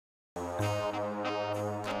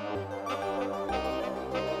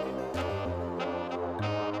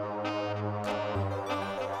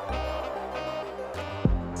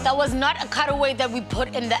That was not a cutaway that we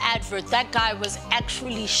put in the advert. That guy was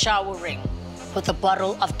actually showering with a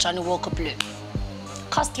bottle of Johnny Walker Blue.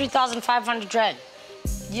 Cost 3,500 rand.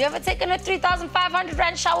 You ever taken a 3,500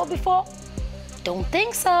 rand shower before? Don't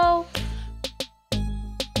think so. I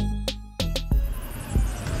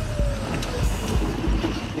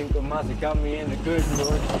think Nomuzi got me in the good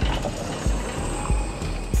mood.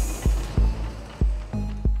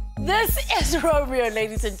 This is Romeo,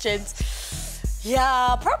 ladies and gents.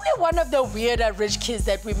 Yeah, probably one of the weirder rich kids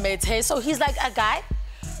that we met here. So he's like a guy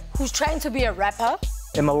who's trying to be a rapper.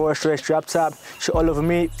 In my worst dress, drop top, shit all over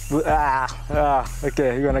me.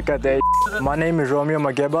 Okay, you're gonna cut that. My name is Romeo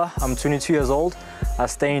Mageba. I'm 22 years old. I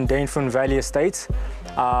stay in Dainfern Valley Estates.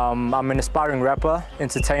 I'm an aspiring rapper,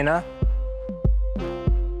 entertainer.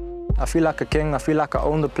 I feel like a king. I feel like I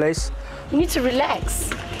own the place. You need to relax.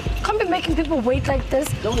 Can't be making people wait like this.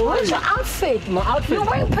 Don't worry. Where's your outfit? My outfit. You're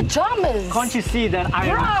wearing pajamas. Can't you see that I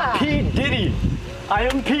am P. Diddy? I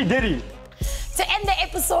am P. Diddy. To end the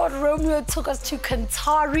episode, Romeo took us to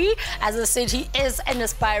Kantari. As I said, he is an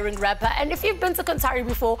aspiring rapper. And if you've been to Kantari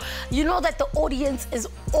before, you know that the audience is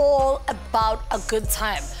all about a good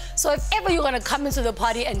time. So if ever you're gonna come into the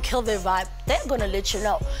party and kill their vibe, they're gonna let you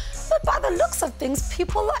know. But by the looks of things,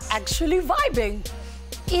 people are actually vibing.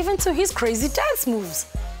 Even to his crazy dance moves.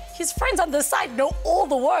 His friends on the side know all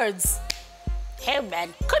the words. Hey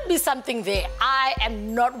man, could be something there. I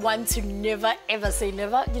am not one to never ever say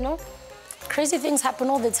never, you know? Crazy things happen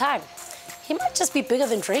all the time. He might just be bigger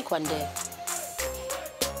than Drake one day.